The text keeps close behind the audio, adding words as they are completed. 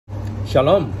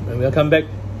Shalom and welcome back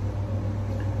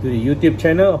to the YouTube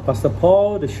channel of Pastor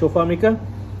Paul, the Shofar Maker.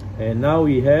 And now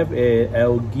we have a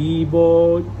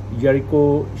Gibbor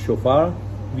Yericho Shofar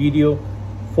video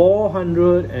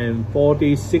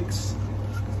 446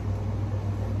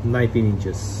 19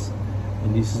 inches.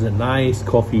 And this is a nice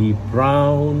coffee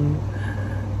brown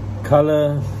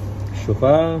color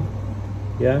shofar.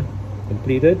 Yeah,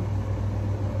 completed.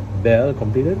 Bell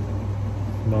completed.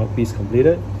 Mouthpiece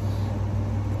completed.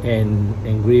 And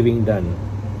engraving done.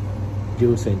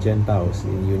 Jews and Gentiles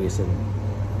in unison.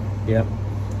 Yep.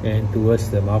 And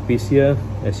towards the mouthpiece here,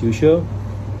 as usual,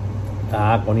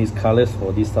 dark on these colors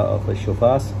for this type of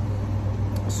shofars.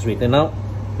 Straighten out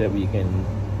that we can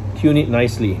tune it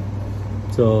nicely.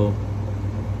 So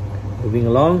moving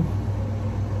along,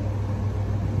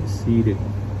 you see the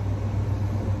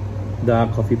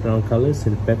dark coffee brown colors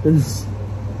and the patterns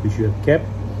which you have kept.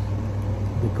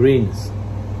 The grains,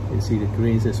 you can see the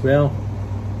grains as well.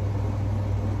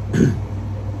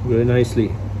 Very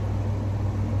nicely.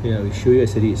 Yeah, we show you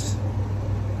as it is.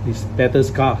 These better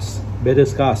scars.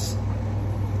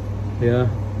 Yeah.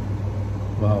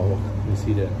 Wow, you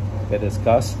see the better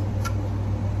scars.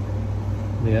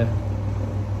 Yeah.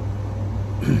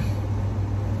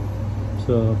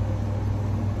 So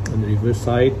on the reverse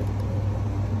side,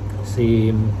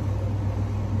 same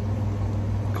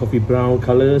coffee brown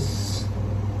colors,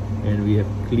 and we have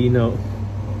cleaned out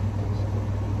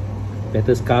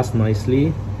better scars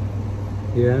nicely.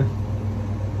 Yeah,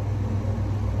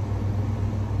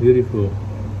 beautiful.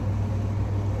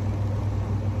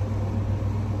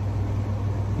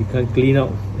 You can't clean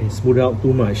out and smooth out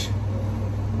too much.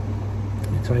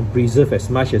 We try and preserve as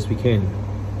much as we can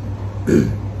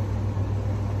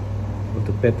of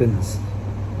the patterns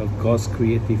of God's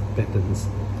creative patterns.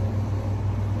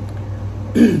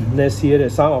 Let's hear the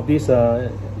sound of this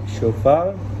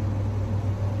shofar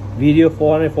video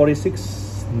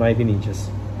 446 19 inches.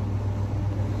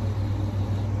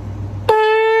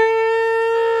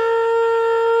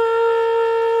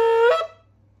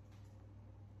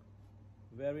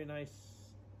 Very nice.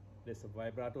 There's a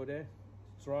vibrato there,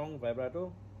 strong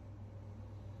vibrato.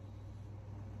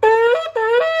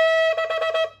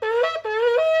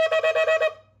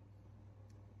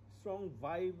 Strong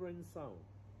vibrant sound,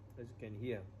 as you can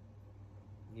hear.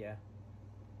 Yeah.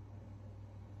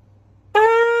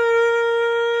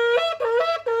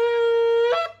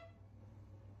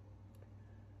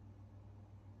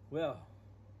 Well,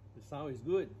 the sound is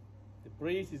good. The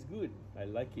praise is good. I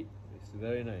like it. It's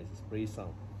very nice. It's praise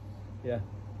sound. Yeah.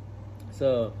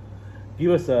 So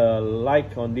give us a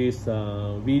like on this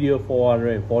video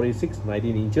 446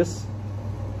 19 inches.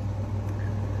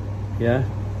 Yeah.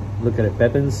 Look at the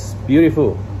patterns.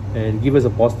 Beautiful. And give us a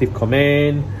positive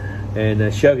comment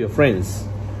and share with your friends,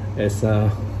 as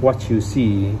what you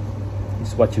see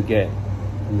is what you get.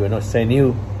 We will not send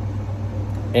you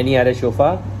any other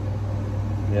shofar.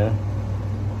 Yeah,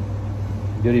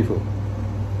 beautiful.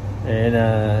 And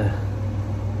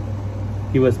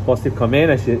give us positive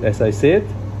comment, as I said,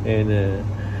 and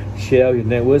share with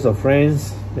networks of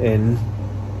friends, and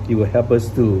it will help us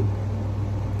to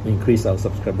increase our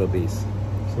subscriber base.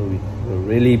 So we will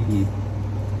really be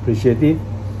appreciative.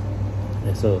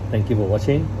 And so thank you for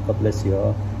watching. God bless you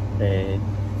all, and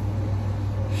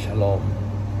Shalom.